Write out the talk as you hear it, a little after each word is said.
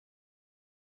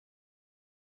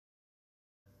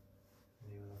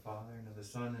Father, and of the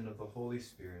Son, and of the Holy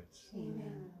Spirit.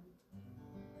 Amen.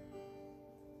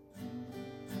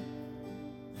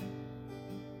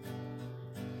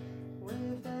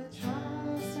 With the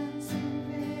trust and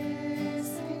simplicity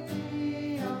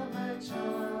of a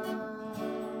child,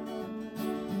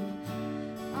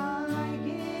 I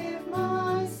give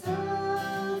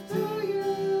myself to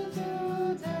you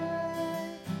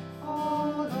today,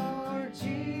 oh Lord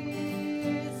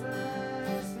Jesus,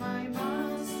 my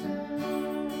Master.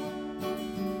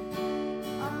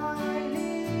 I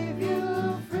leave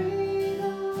you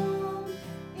freedom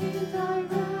in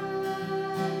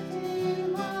directing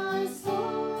my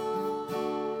soul.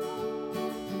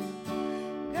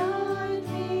 Guide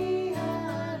me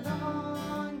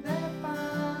along the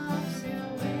paths you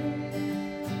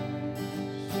wish.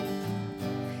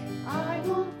 I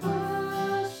won't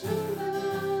question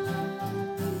them.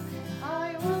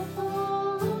 I will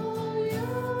follow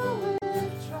you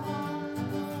with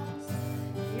trust.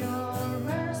 Your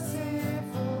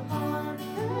merciful heart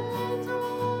and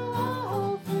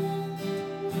all faith.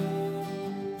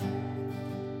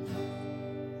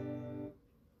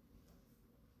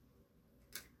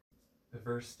 The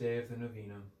first day of the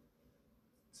novena.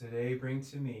 Today bring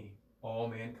to me all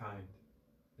mankind,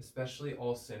 especially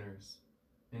all sinners,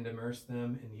 and immerse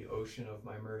them in the ocean of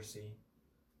my mercy.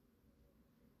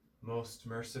 Most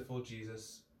merciful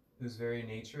Jesus, whose very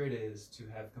nature it is to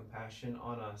have compassion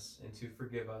on us and to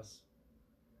forgive us,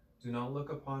 do not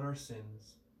look upon our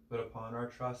sins, but upon our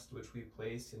trust which we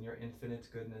place in your infinite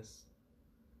goodness.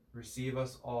 Receive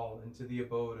us all into the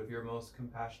abode of your most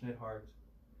compassionate heart,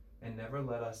 and never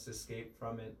let us escape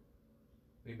from it.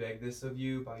 We beg this of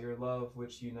you by your love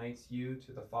which unites you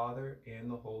to the Father and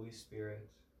the Holy Spirit.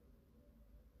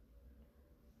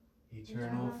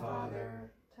 Eternal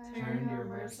Father, turn your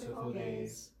merciful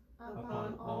gaze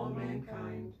upon all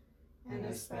mankind, and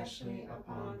especially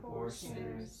upon poor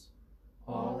sinners,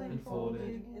 all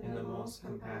enfolded in the most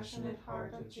compassionate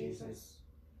heart of Jesus.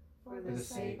 For the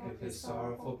sake of his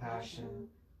sorrowful passion,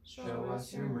 show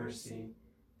us your mercy,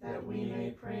 that we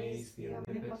may praise the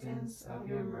omnipotence of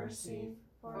your mercy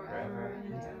forever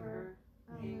and ever.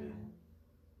 Amen.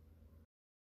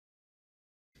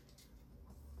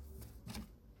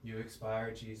 You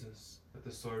expired, Jesus, but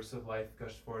the source of life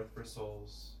gushed forth for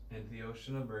souls, and the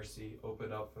ocean of mercy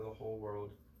opened up for the whole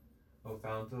world. O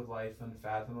fount of life,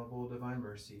 unfathomable divine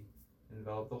mercy,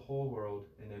 envelop the whole world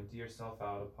and empty yourself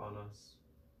out upon us.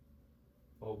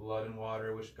 O blood and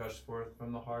water which gushed forth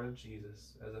from the heart of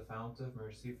Jesus as a fount of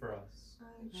mercy for us.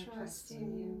 I trust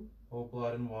in you. O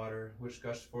blood and water which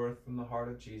gushed forth from the heart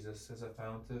of Jesus as a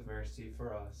fount of mercy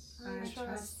for us. I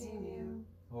trust in you.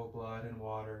 O blood and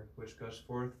water which gushed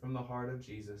forth from the heart of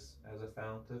Jesus as a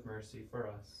fount of mercy for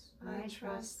us. I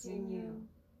trust in you.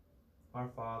 Our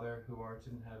Father, who art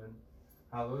in heaven,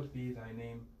 hallowed be thy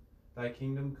name. Thy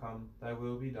kingdom come, thy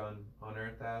will be done, on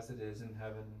earth as it is in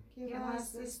heaven. Give us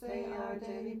this day our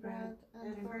daily bread,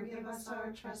 and forgive us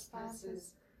our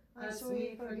trespasses, as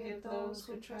we forgive those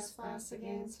who trespass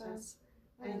against us.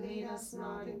 And lead us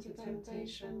not into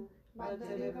temptation, but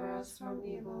deliver us from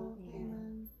evil.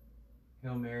 Amen.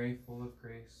 Hail Mary, full of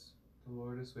grace, the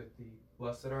Lord is with thee.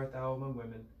 Blessed art thou among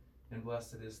women, and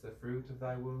blessed is the fruit of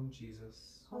thy womb,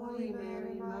 Jesus. Holy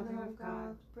Mary, Mother of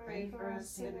God, pray for us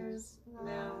sinners,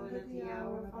 now and at the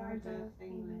hour of our death.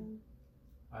 Amen.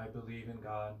 I believe in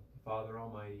God, the Father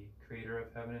Almighty, creator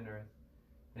of heaven and earth,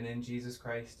 and in Jesus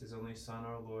Christ, his only Son,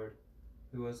 our Lord,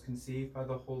 who was conceived by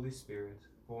the Holy Spirit,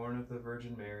 born of the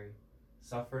Virgin Mary,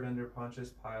 suffered under Pontius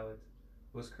Pilate,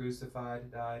 was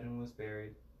crucified, died, and was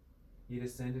buried. He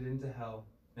descended into hell,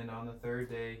 and on the third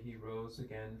day he rose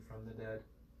again from the dead.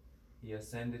 He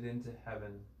ascended into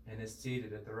heaven, and is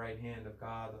seated at the right hand of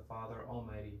God the Father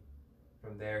Almighty.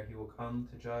 From there he will come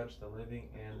to judge the living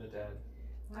and the dead.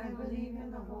 I believe in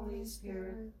the Holy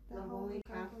Spirit, the Holy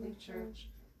Catholic Church,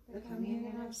 the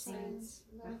communion of saints,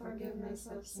 the forgiveness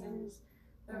of sins,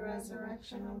 the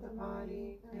resurrection of the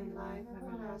body, and life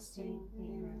everlasting.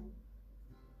 Amen.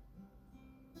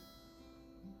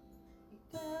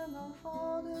 Eternal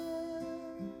Father,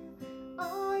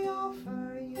 I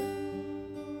offer you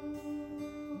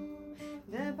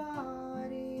the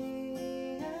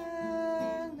body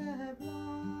and the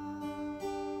blood,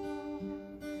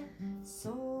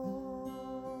 soul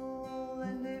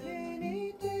and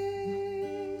divinity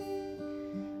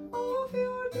of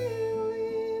your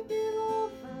dearly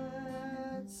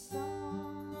beloved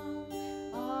Son,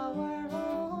 our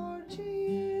Lord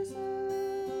Jesus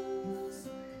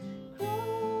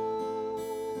Christ,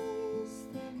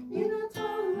 in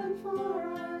atonement for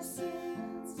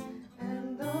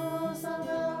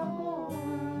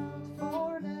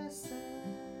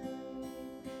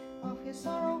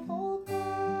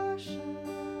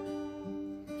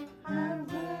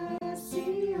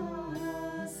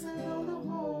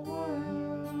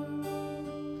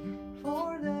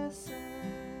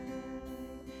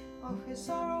his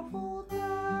sorrowful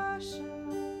passion.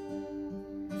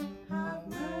 Have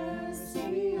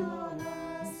mercy on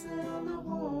us and on the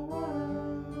whole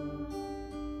world.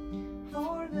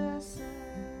 For the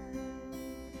sake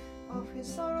of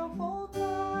his sorrowful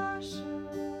passion,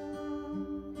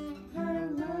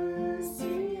 have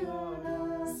mercy on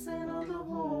us and on the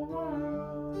whole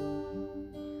world.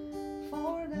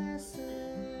 For the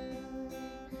sake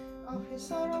of his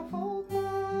sorrowful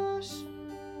passion,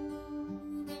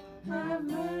 have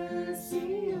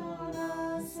mercy on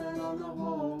us and on the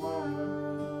whole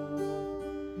world.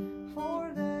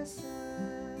 For the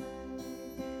sake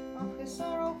of his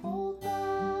sorrowful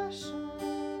passion,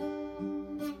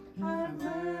 have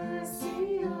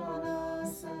mercy on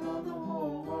us and on the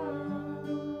whole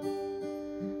world.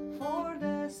 For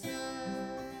the sake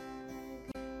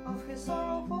of his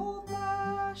sorrowful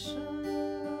passion,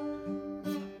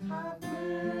 have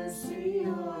mercy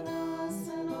on us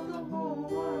and on the whole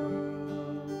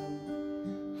world.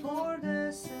 For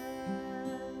the sake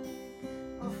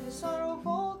of his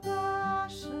sorrowful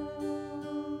passion,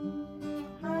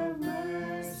 have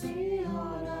mercy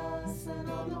on us and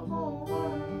on the whole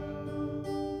world.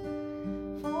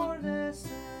 For the sake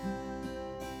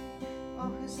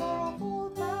of his sorrowful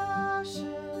passion,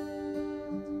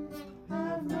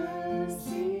 have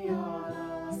mercy on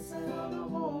us and on the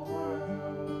whole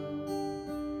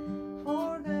world.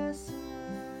 For the sake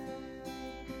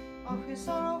of his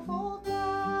sorrowful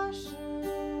passion,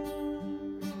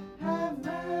 have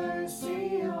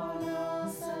mercy on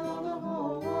us and on the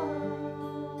whole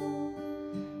world.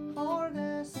 For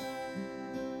the sake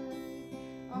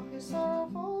of his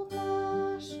sorrowful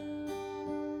passion,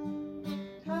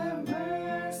 have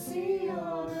mercy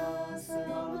on us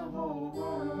and on the whole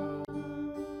world.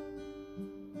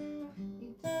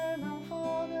 Eternal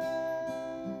Father,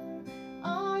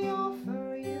 I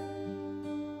offer you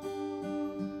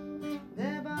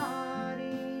the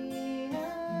body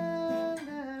and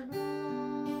the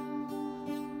blood,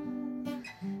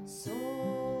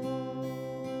 soul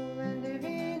and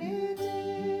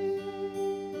divinity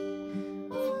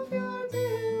of your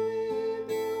dearly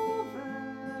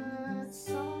beloved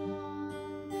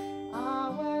Son,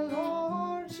 our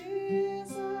Lord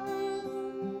Jesus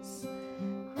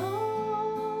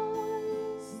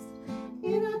Christ,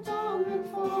 in atonement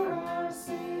for our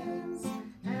sins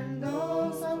and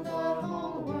those of the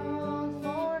whole world.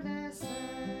 For the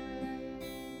sake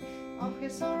of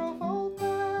his sorrowful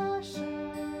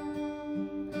passion,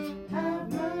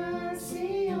 have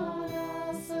mercy on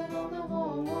us and on the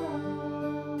whole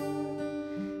world.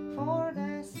 For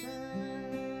the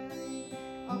sake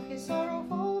of his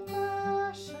sorrowful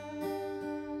passion,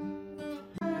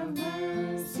 have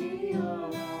mercy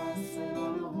on us and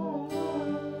on the whole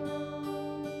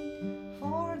world.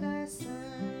 For the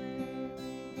sake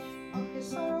of his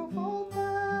sorrowful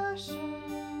passion,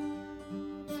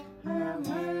 have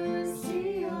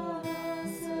mercy on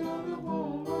us and on the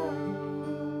whole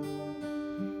world.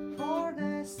 For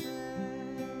the sake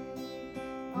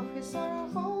of his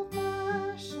sorrowful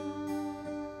passion,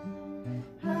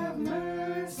 have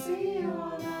mercy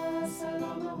on us and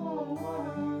on the whole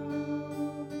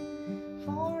world.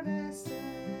 For the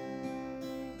sake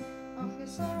of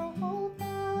his sorrowful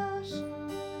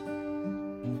passion,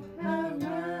 have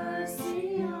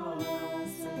mercy on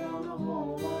us and on the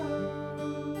whole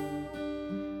world.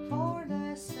 For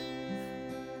the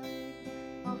sake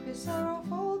of his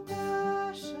sorrowful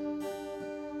passion,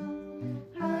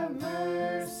 have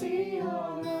mercy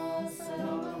on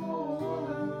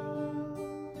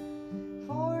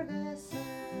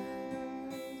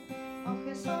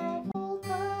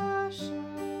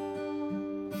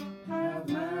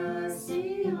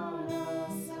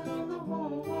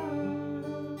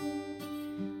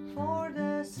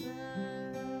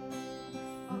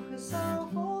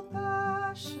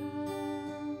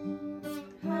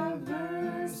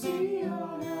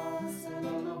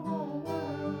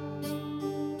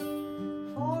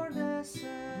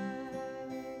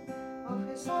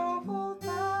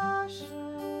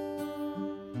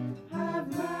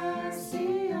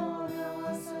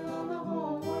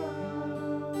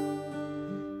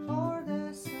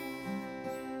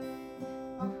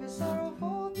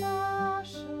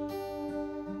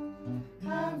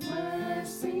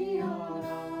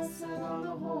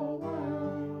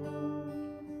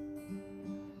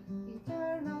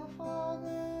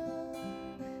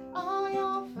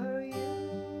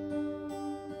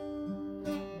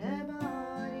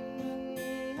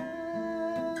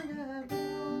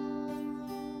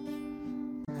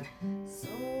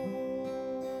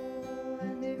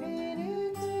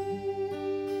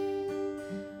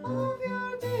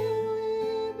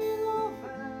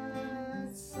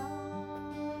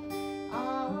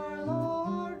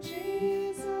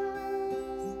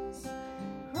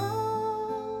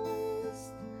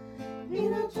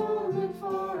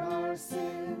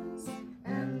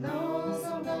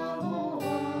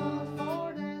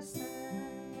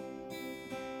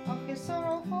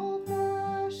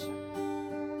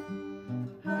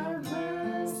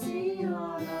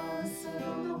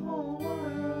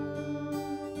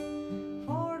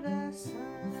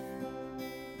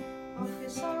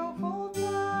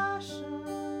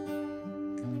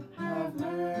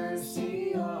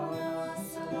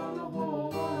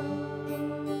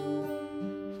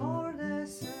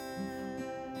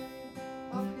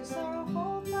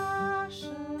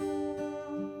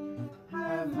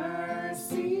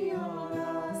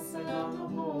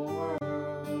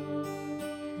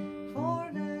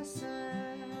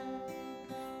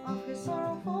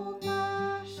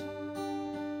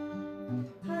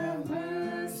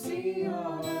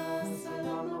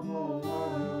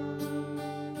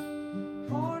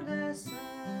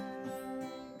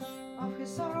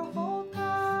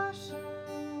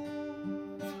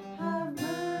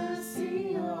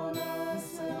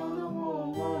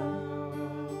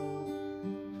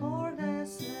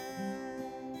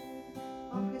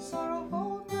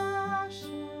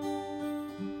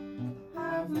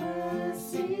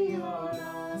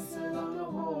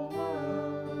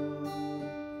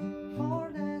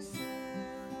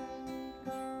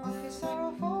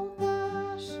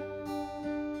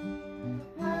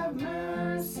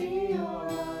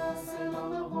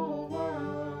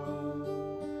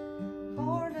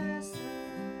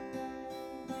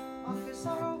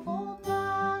sorrowful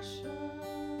passion.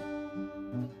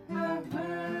 Have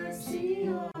mercy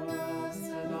on us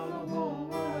and on the whole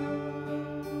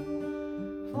world.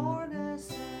 For the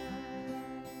sake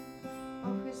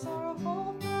of his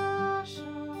sorrowful passion.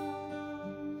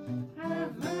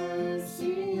 Have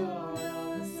mercy on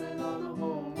us and on the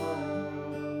whole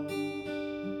world.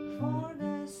 For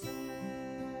the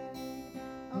sake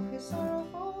of his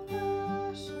sorrowful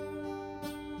passion.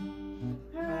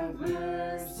 Have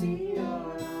mercy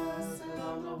on us and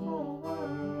on the whole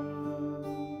world.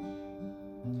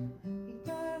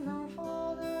 Eternal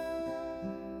Father,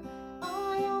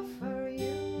 I offer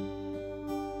you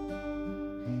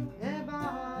the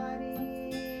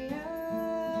body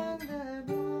and the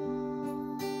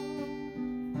blood,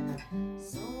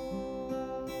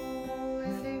 soul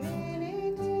and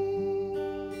divinity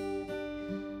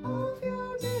of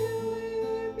your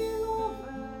dearly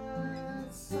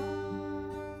beloved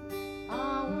Son,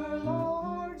 our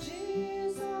Lord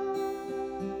Jesus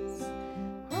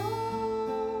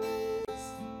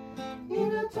Christ,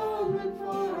 in atonement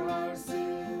for our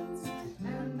sins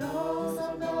and those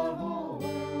of the whole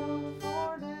world,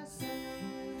 for the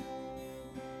sake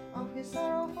of his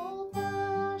sorrowful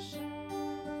passion.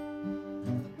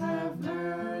 Have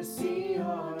mercy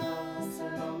on us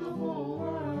and on the whole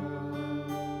world.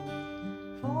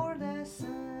 For the sake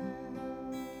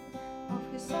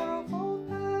of his sorrowful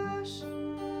passion.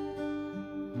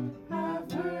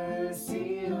 Have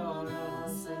mercy on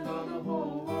us and on the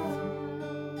whole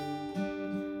world.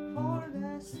 For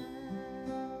the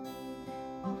sake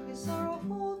of his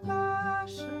sorrowful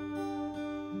passion.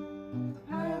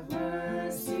 Have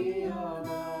mercy on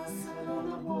us and on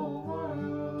the whole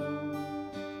world.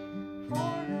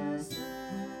 For the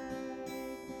sake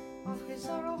of his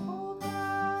sorrowful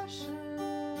passion.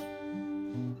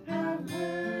 Have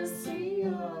mercy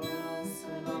on us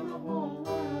and on the whole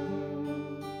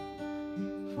world.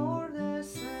 For the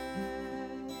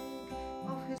sake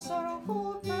of his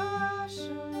sorrowful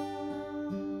passion.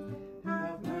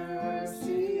 Have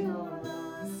mercy on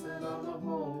us and on the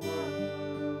whole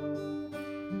world.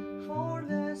 For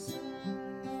the sake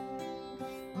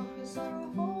of his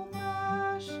sorrowful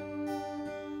passion.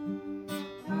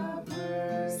 Have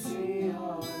mercy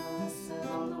on us and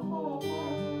on the whole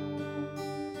world.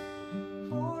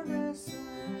 For the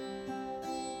sake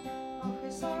of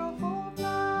his sorrowful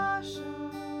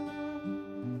passion.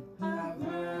 Have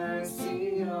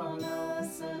mercy on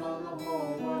us and on the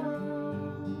whole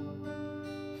world.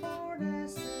 For the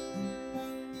sake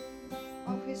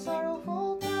of his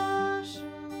sorrowful passion.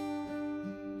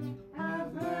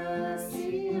 Have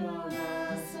mercy on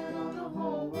us and on the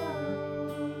whole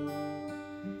world.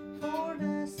 For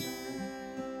the sake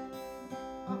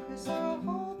of his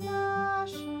sorrowful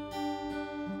passion.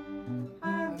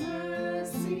 Have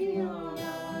mercy on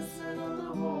us and on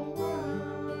the whole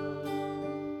world.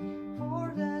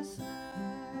 For the sake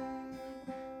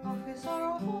of his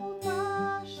sorrowful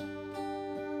passion.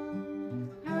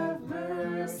 Have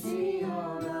mercy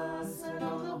on us and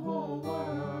on the whole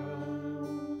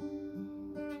world.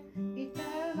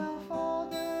 Eternal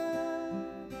Father,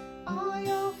 I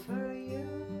offer you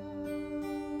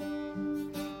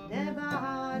the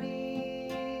body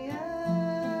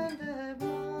and the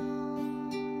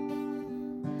blood,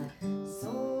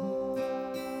 soul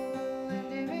and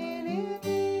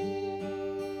divinity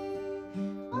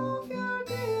of your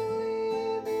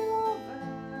dearly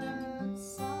beloved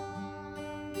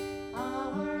Son,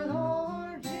 our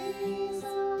Lord Jesus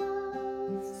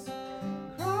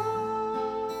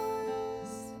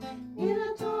Christ, in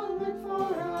atonement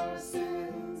for our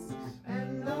sins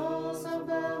and those of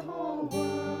the whole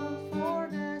world, for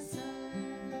the sake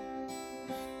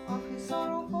of his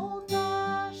sorrowful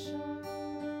passion.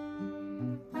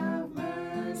 Have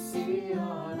mercy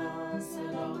on us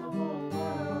and on the whole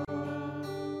world.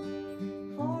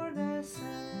 For the sake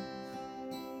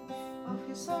of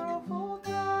his sorrowful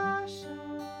passion.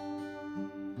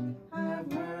 Have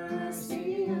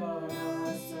mercy on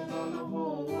us and on the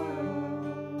whole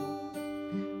world.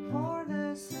 For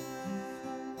the sake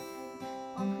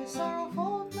of his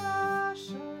sorrowful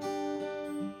passion.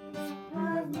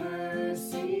 Have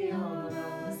mercy on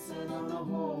us and on the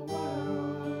whole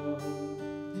world.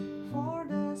 For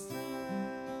the sake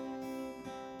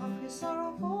of his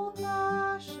sorrowful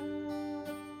passion.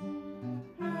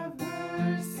 Have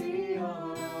mercy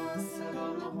on us and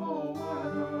on the whole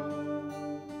world.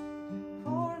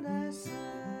 For the sake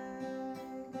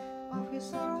of his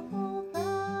sorrowful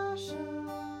passion.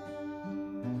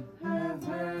 Have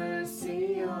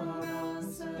mercy on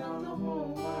us and on the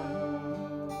whole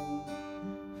world.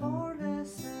 For the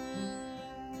sake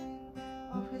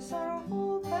of his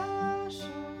sorrowful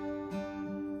passion.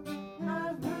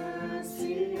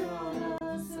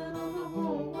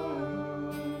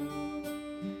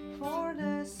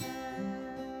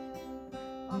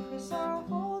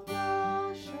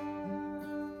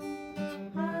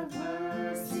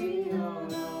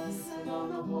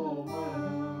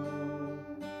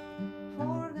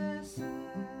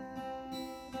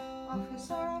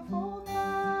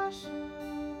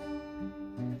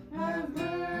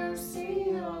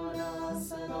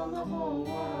 whole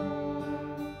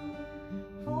world.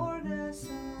 For the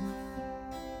sake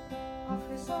of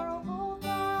his sorrowful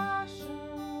passion,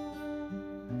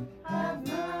 Have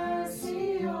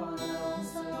mercy on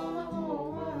us and on the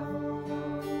whole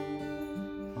world.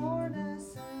 for the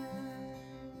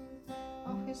sake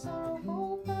of his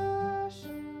sorrowful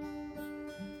passion,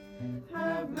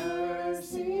 Have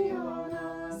mercy on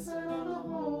us and on the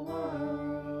whole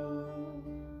world.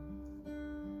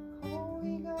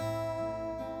 Holy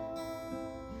God,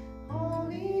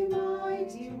 Holy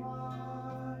Mighty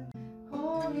One,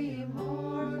 Holy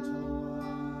Immortal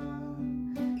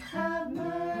One, Have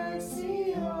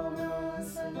mercy on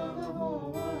us and on the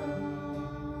whole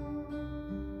world.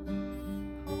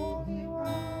 Holy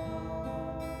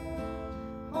One,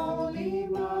 Holy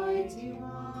Mighty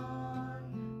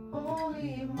One,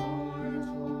 Holy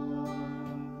Immortal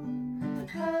One,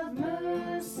 Have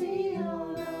mercy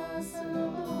on us and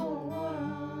on the whole world.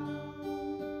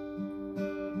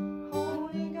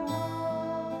 Holy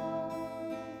God,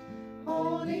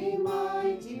 Holy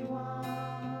Mighty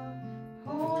One,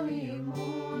 Holy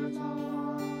Immortal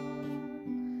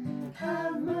One,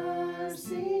 Have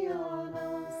mercy on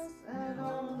us and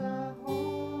on the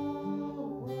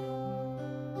whole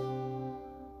world.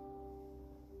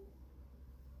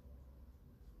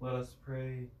 Let us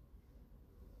pray.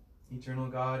 Eternal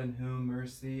God, in whom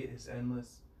mercy is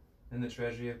endless and the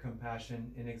treasury of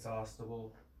compassion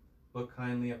inexhaustible, look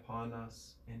kindly upon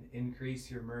us and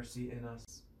increase your mercy in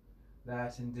us,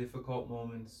 that in difficult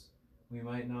moments we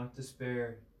might not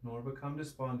despair nor become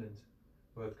despondent,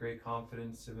 but with great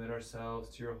confidence submit ourselves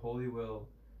to your holy will,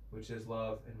 which is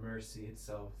love and mercy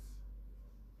itself.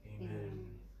 Amen.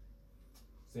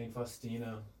 Saint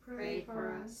Faustina, Pray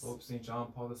for us. Pope St.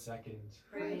 John Paul II,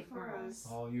 Pray for us.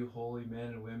 all you holy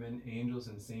men and women, angels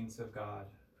and saints of God,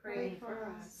 Pray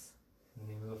for us. in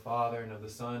the name of the Father, and of the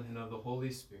Son, and of the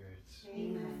Holy Spirit.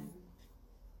 Amen.